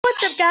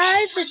What's up,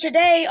 guys? So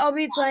today I'll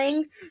be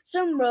playing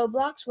some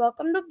Roblox.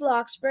 Welcome to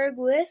Bloxburg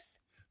with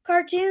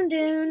Cartoon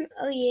Dune.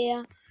 Oh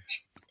yeah.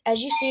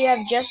 As you see,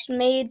 I've just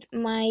made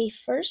my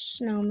first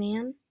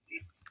snowman.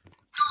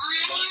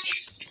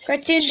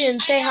 Cartoon Dune,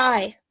 say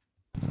hi.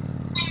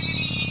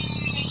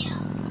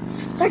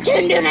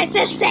 Cartoon Dune, I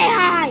said say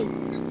hi!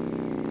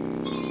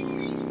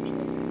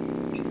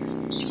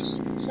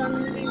 So I'm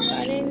going to be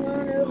riding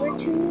on over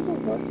to the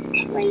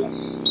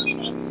workplace.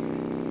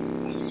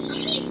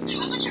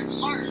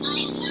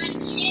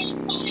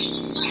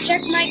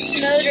 Check Mike's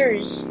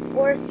motors,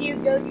 or if you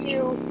go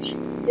to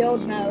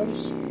build mode.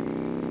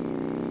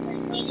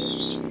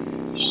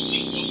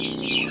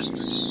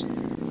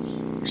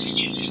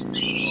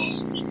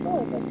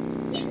 Oh,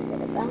 there's a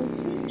bit of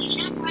bouncing.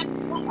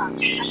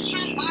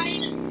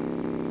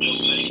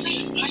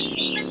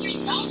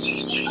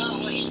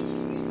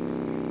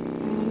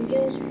 I'm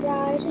just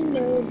riding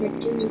over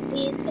to the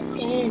Pizza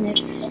Planet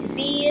to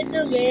be a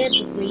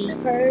delivery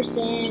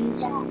person.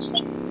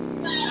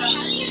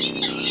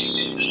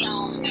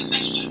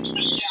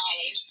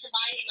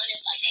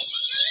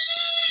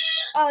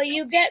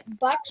 You get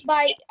bucks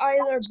by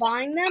either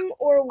buying them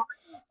or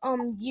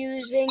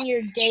using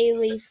your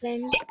daily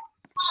thing.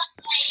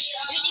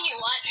 Using your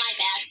what? My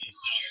bad.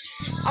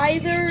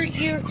 Either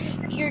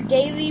your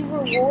daily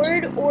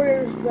reward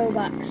or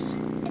Robux.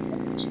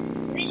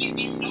 What is your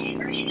daily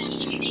reward?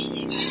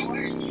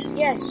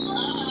 Yes.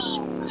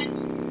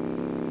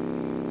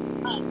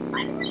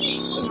 I don't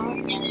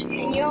get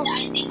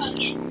I think I'll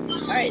get.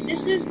 Alright,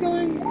 this is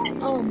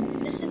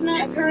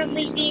not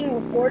currently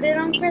being recorded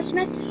on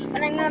Christmas,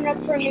 but I'm gonna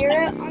premiere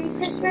it on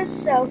Christmas,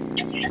 so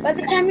by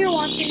the time you're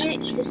watching it,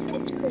 it's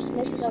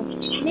Christmas, so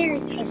Merry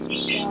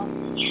Christmas, y'all.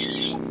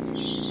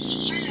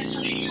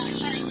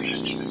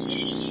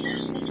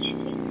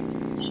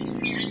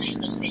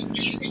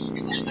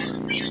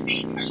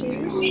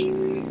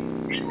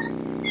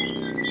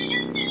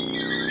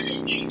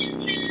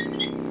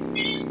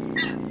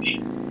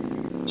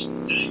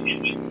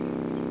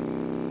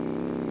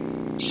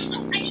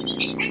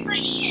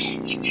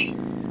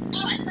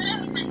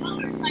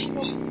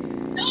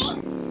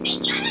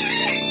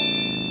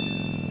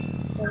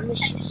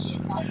 Delicious.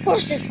 Of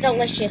course it's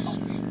delicious.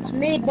 It's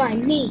made by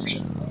me.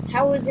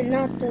 How is it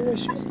not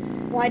delicious?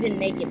 Well, I didn't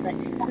make it, but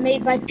it's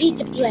made by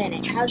Pizza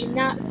Planet. How's it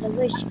not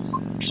delicious?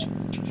 There's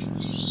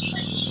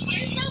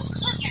no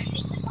cook at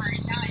Pizza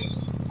Planet, guys.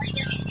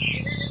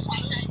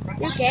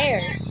 Who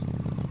cares?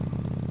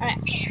 Alright.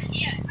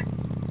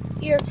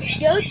 Yeah.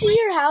 Go to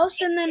your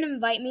house and then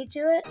invite me to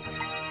it.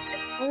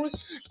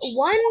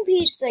 One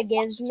pizza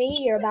gives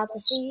me, you're about to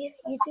see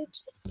YouTube.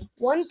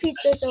 One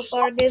pizza so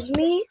far gives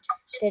me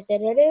What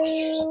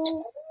is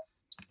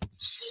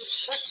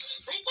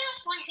that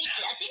one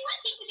pizza? I think one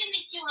pizza gives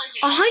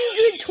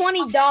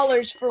me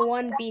 $120 for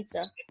one pizza.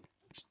 Okay,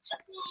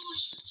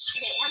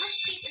 how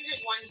much pizza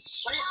is one?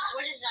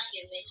 What does that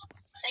give me?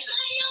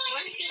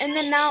 And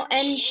then now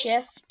end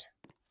shift.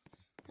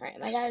 Alright,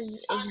 my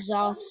guy's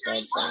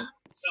exhausted, so I'm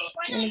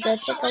gonna go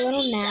take a little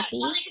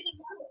nappy.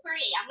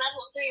 I'm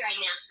level 3 right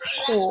now.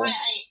 Cool.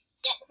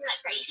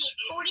 Crazy.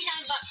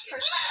 $49 per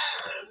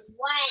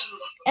one.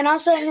 And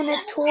also, I'm gonna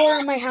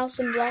tour my house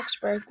in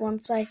Bloxburg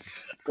once I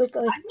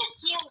quickly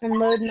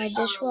unload my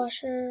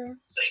dishwasher. I'm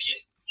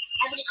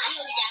gonna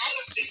steal that.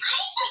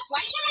 Why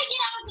can't I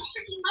get out of the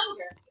freaking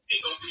motor?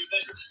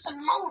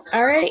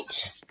 Alright.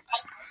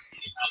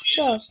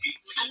 So,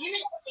 I'm gonna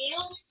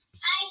steal.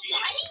 I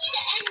need to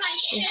end my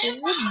shift. this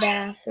is the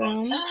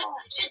bathroom. I got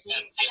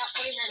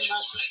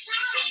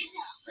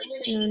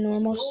 $49. No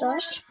normal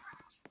stuff.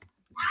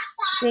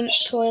 Sink,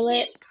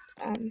 toilet,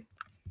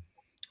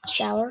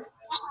 shower.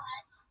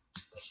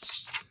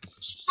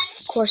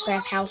 Of course, I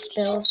have house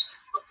bills.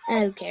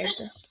 Who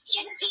cares?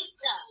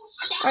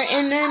 Alright,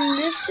 and then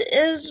this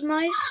is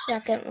my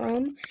second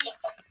room.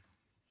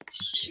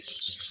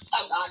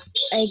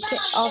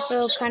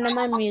 Also, kind of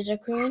my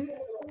music room.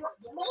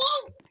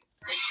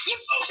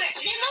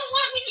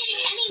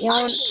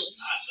 Y'all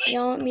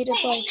want me to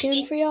play a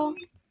tune for y'all?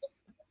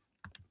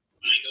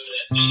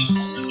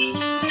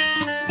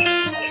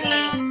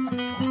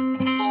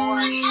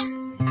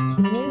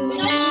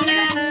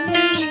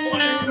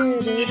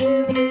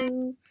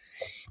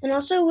 And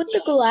also with the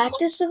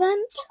Galactus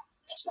event.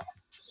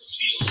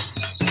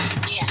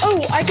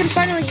 Oh, I can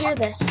finally hear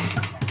this.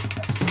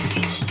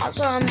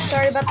 Also, I'm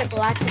sorry about the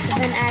Galactus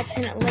event. I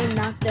accidentally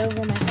knocked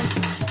over my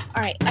thing.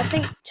 Alright, I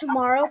think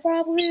tomorrow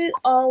probably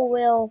I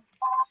will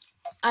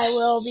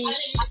be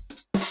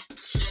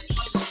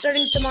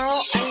starting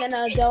tomorrow. I'm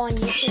gonna go on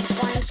YouTube,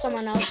 find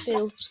someone else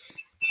who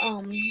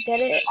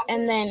did it,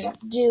 and then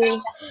do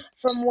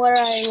from where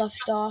I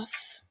left off.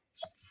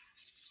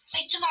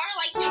 Like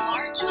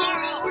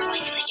tomorrow, or like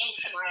in the game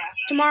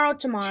Tomorrow.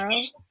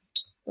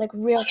 Like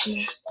real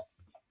tomorrow.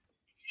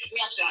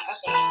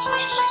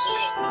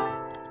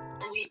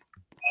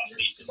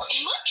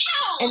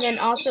 And then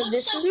also,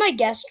 this is my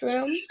guest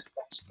room. Wait,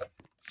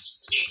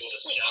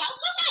 how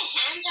come my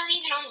hands aren't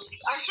even on?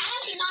 Our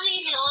hands are not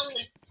even on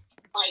the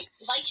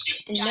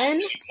And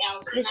then,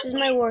 this is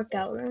my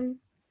workout room.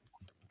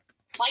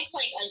 Mike's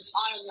like an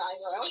auto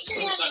driver. I was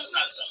gonna have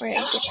Alright, I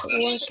get to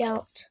work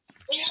out.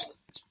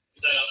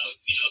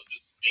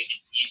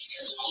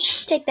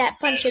 Take that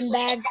punching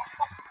bag.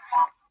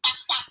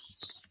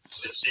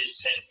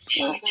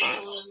 Well,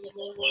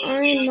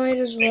 I might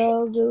as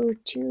well go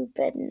to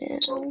bed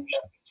now.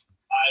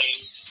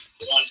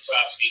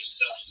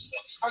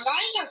 Our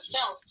guys are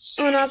filth.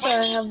 And also,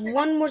 I have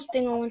one more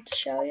thing I want to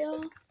show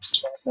y'all.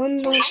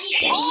 One more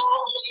thing.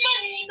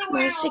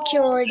 My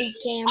security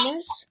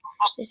cameras.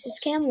 This is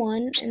cam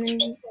 1, and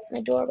then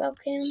my doorbell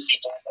cam. I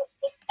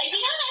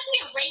think I'm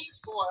actually a rank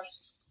 4.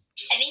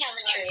 I think I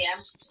literally am.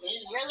 This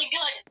is really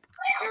good.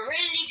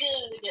 Really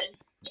good.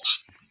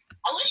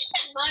 I wish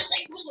that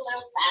motorcycle was a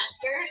little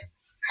faster.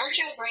 Aren't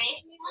you agree?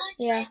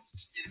 Yeah. It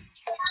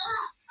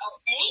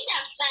ain't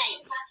that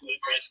fast.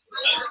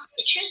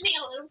 It should be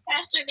a little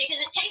faster because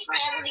it takes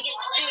forever to get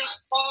to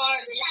far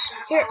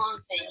distance Here,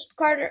 long things.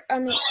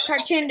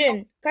 Cartoon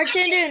Dune.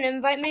 Cartoon Dune,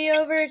 invite me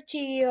over to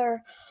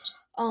your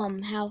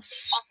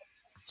house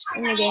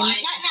in the game. Not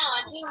now,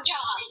 I'm doing a job.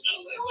 I'm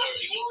doing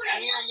a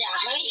job.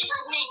 Let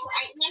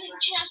me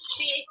just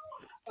be.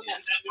 Okay.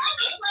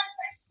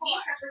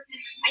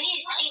 I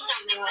need to see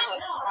something real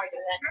quick before I do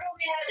that.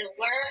 So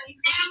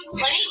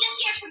let me just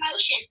get a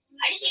promotion.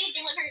 I just need to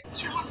deliver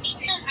 2 more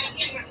pizzas. I have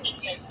 3 more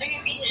pizzas. 3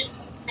 more pizzas,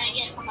 and I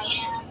get a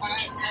promotion.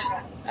 Alright,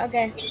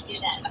 Okay. I'm gonna do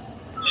that.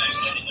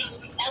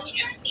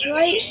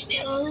 Right,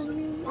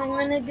 I'm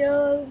gonna go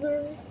over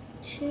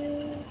to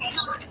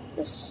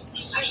this.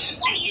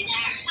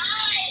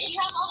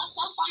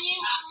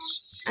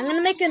 I'm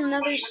gonna make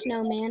another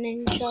snowman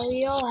and show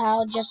you all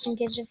how, just in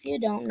case if you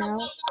don't know.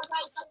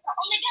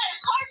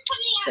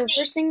 So the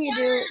first thing you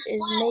do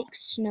is make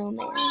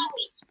snowman.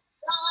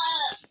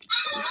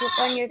 You click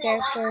on your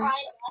character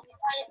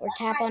or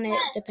tap on it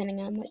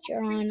depending on what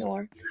you're on,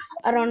 or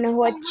I don't know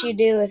what you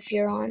do if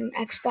you're on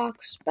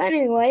Xbox. But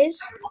anyways,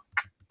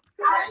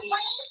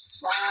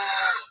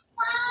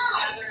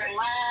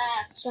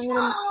 so I'm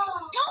gonna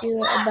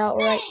do it about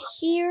right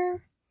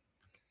here.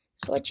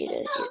 So what you do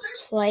is you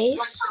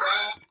place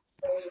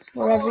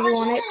wherever you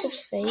want it to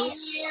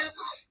face,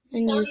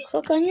 and you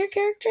click on your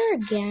character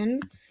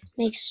again,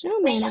 make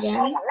snowman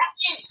again,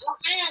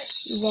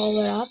 you roll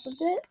it up a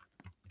bit.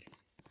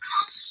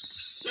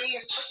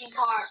 Your fucking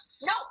car.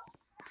 No,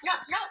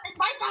 it's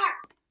my car.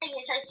 I'm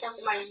gonna try to steal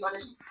somebody's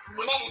motorcycle.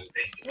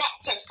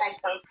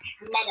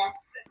 Meta.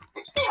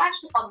 That's what they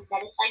actually call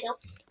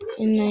motorcycles.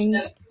 And then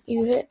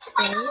you hit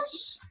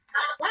place.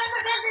 Whatever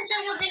business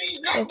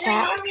you're Or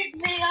tap.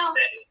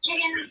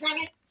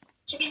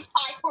 Chicken 5,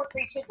 4,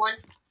 3, 2, 1.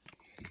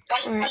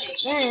 Alright,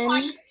 then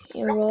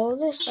you roll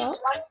this up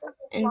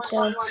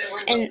until,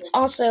 and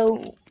also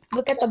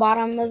look at the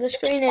bottom of the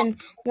screen,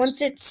 and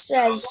once it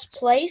says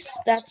place,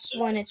 that's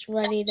when it's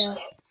ready to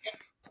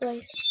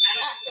place.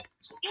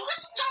 You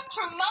just stop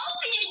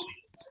promoting.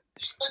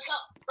 Let's go.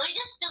 Let me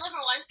just deliver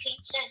 1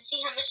 pizza and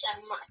see how much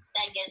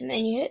that gives me. And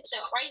then you hit So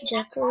right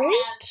now,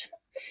 decorate.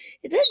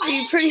 It's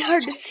actually pretty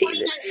hard to see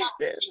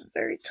the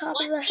very top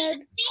of the head.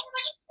 See how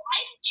much I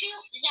have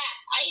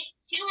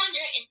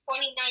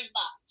 249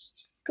 bucks.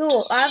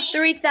 Cool. I have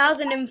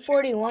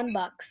 3,041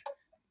 bucks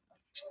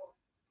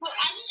Well,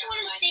 I just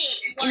want to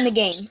see what in the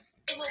game.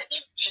 it will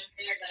give me.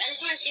 I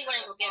just want to see what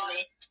it will give me.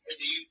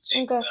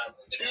 Okay.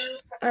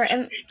 Alright.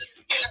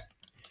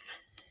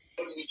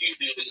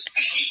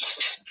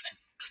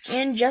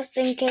 And just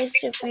in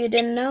case if you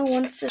didn't know,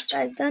 once my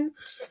guy's done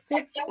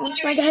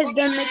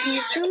making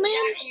the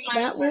snowman,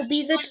 that will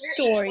be the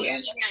tutorial.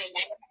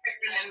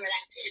 I'm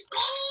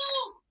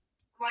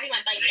running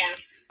my bike down.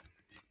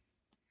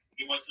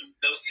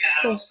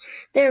 Cool.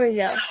 There we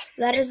go.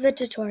 That is the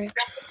tutorial.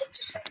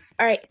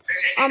 Alright.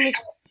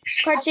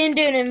 Cartoon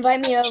Dune,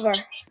 invite me over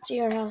to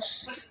your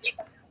house.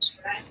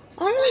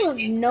 I have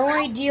no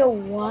idea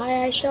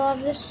why I still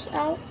have this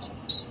out.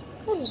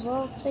 Might as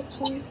well take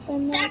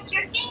something there.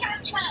 Your thing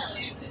got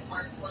toes.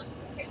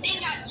 Your thing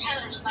got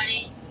toes,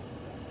 buddy.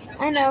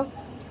 I know.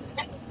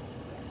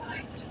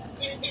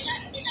 Is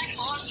that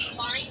cost you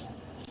fine?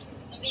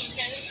 To be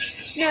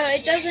towed? No,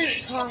 it doesn't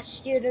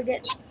cost you to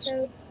get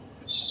towed.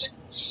 Right,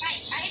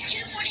 I have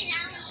 240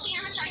 now. Let's see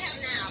how much I have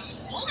now.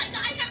 Oh my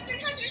god, I got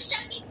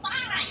 375.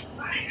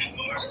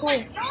 Oh my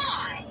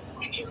god.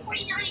 I have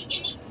 249 and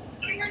give me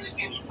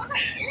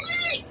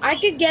 375. I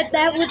could get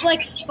that with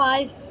like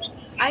 5.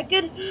 I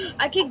could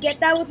get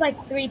that with like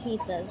 3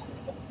 pizzas.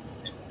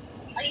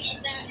 I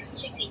get that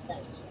 2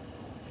 pizzas.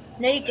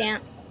 No, you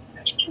can't.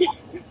 Let me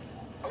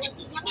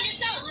just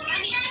go. Let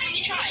me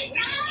try.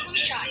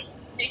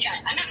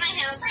 I'm at my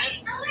house. Let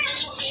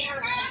me see how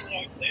much I can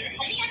get.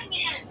 I think I can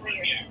get that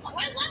weird. What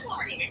level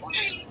are you? What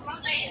are you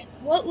promoting?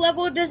 What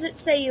level does it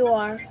say you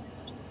are?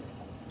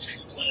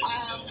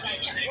 Gotta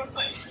check real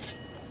quick.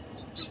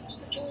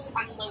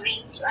 I'm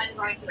loading, so I'm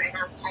going right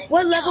now.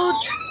 What level?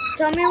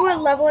 Tell me what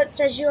level it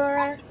says you are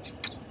at.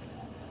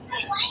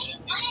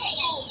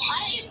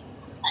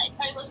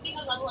 I was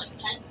thinking level like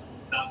 10.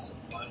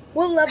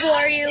 What level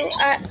are you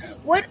at?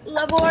 What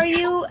level are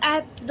you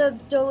at the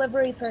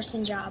delivery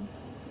person job?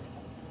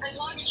 I'm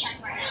going to check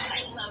right now.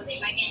 I'm loading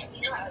my game.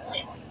 You know how it's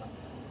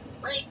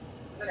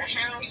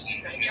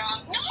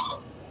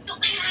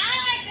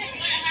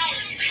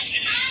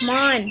Come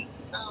on.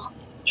 Oh,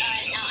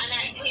 alright, now I'm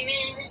at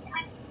human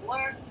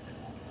work.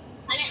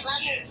 I'm at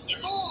level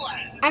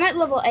 4. I'm at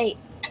level 8.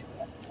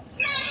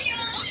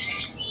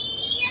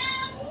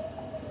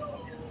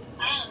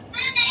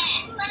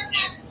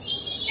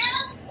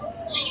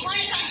 So you want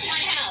to come to my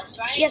house,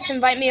 right? Yes,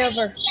 invite me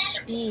over.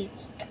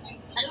 Please. How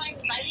do I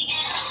invite you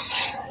again?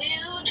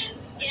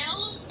 Food,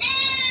 skills?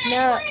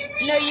 No,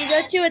 you go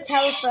to a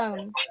telephone. How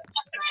do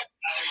I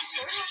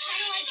do this?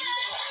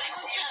 I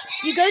go to...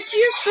 You go to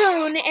your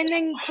phone and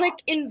then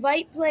click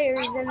invite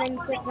players and then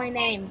click my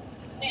name.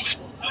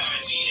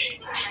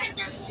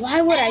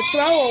 Why would I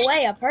throw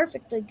away a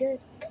perfectly good?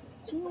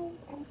 Of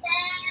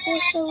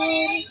course I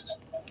would.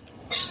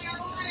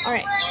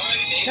 Alright,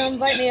 now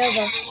invite me over.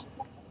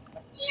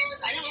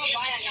 I don't know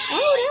why I got Why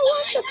would I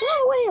want to throw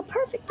away a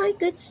perfectly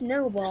good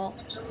snowball?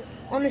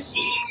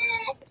 Honestly,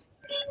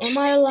 am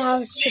I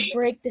allowed to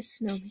break the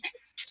snowman?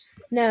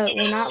 No, it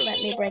will not let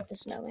me break the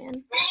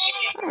snowman.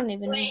 I don't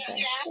even know if I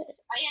did it.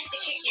 I have to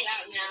kick you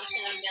out now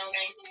because I'm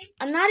building.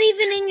 I'm not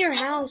even in your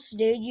house,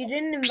 dude. You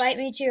didn't invite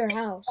me to your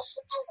house.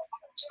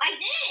 I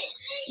did!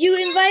 You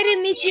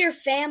invited me to your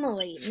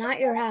family, not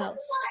your house.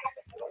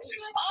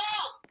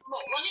 Oh!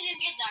 Well, let me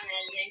just get done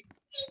editing.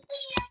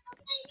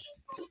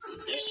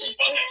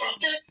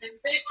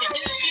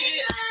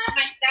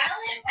 My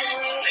salad?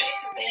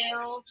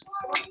 Build.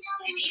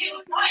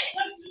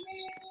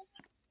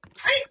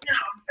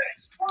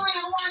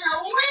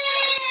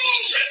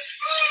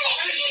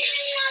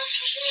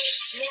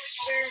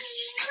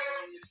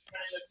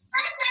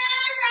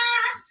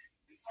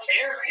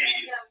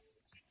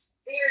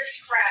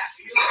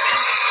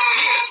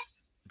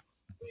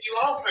 You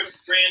all are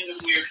random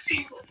weird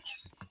people.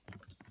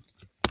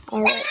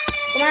 Alright,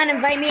 come on,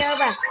 invite me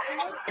over.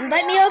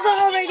 Invite me over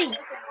already.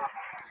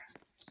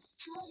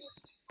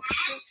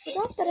 I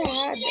forgot that I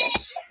had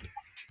this.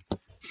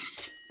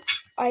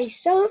 I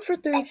sell it for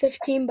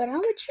 $3.15, but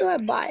how much do I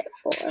buy it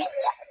for?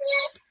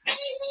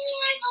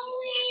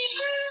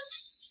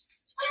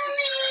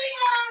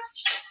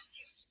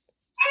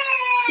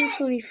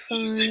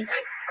 $2.25.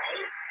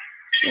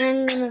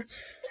 I'm gonna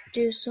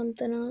do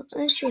something else.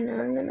 Actually, no,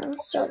 I'm gonna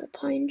sell the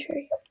pine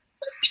tree.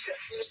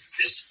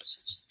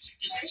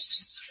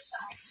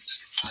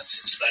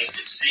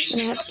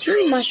 I have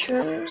 2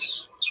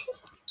 mushrooms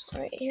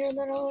right here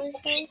that I always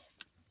have.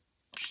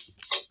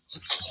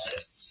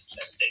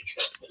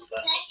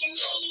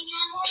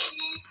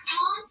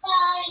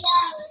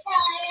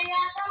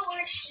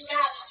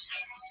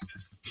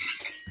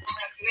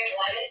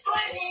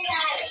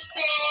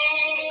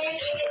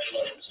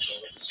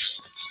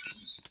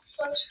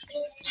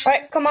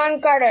 Alright, come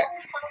on, Carter.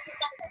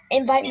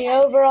 Invite me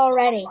over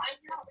already.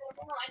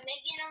 I'm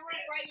making it work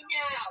right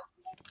now.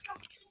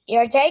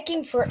 You're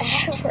taking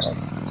forever.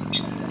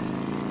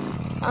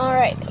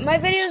 Alright, my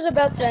video's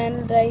about to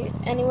end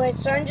anyway,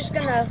 so I'm just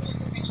gonna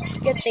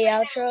get the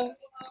outro.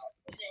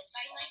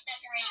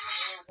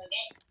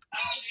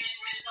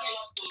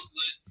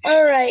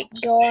 Alright,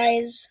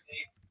 guys.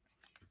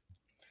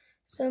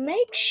 So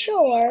make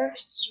sure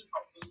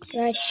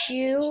that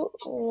you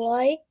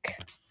like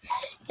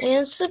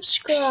and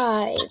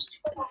subscribe.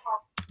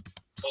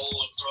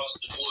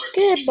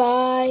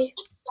 Goodbye.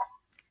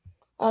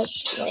 Oh,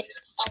 wait.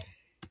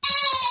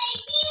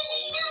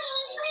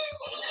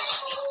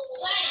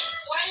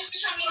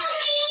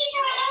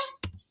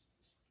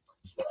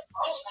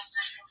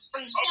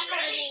 I'm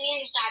decorating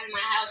inside of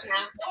my house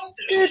now.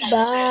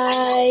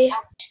 Goodbye.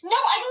 No,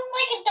 I don't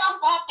like a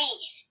dumb puppy.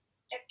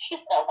 They're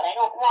cute though, but I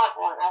don't want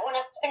one. I want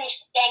to finish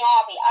this dang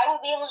hobby. I will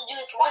be able to do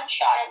this one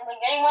shot at the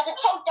beginning. Was it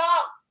so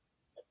dumb?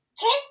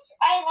 Kids,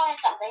 I learned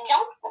something.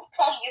 Don't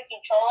plug your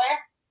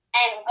controller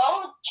and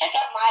go check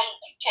out my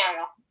YouTube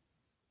channel.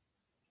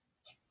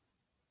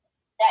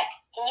 Zach,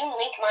 can you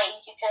link my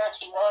YouTube channel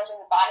to yours in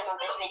the bottom of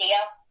this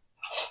video?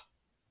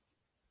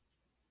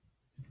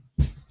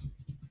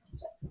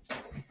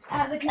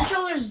 The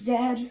controller's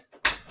dead.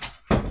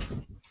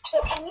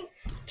 So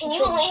can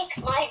you link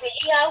my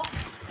video?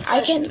 I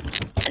can.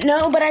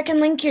 No, but I can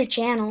link your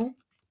channel.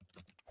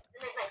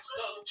 My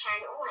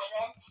channel,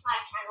 my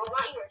channel,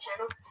 not your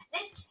channel.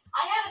 I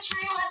have a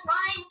channel that's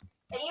mine,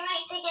 and you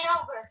ain't taking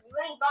over. You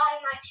ain't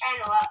buying my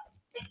channel up.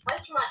 It's way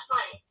too much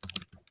money.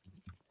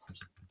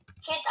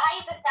 Kids, I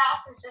have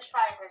 1,000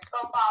 subscribers. Go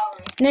follow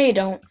me. No, you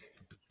don't.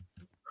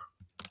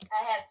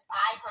 I have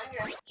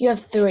 500. You have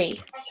 3.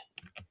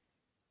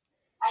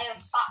 I have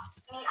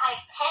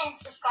 10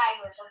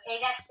 subscribers. Okay,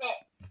 that's it.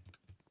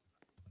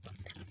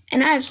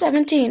 And I have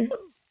 17.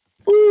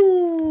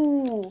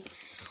 Ooh.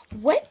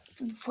 When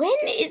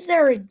is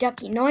there a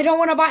ducky? No, I don't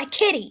want to buy a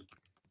kitty.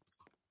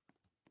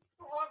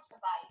 Who wants to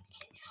buy a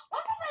kitty?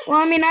 What if Well,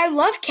 I mean, I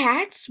love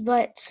cats,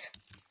 but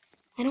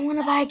I don't want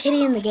to buy a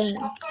kitty in the game.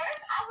 Well,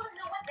 first, I want to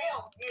know what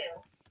they'll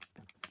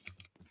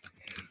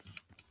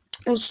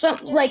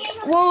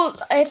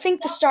do. I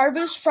think the Star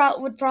Boost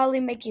would probably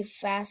make you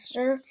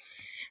faster.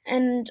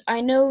 And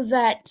I know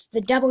that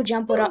the double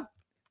jump would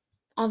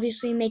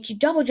obviously make you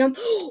double jump.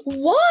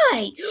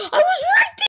 Why? I was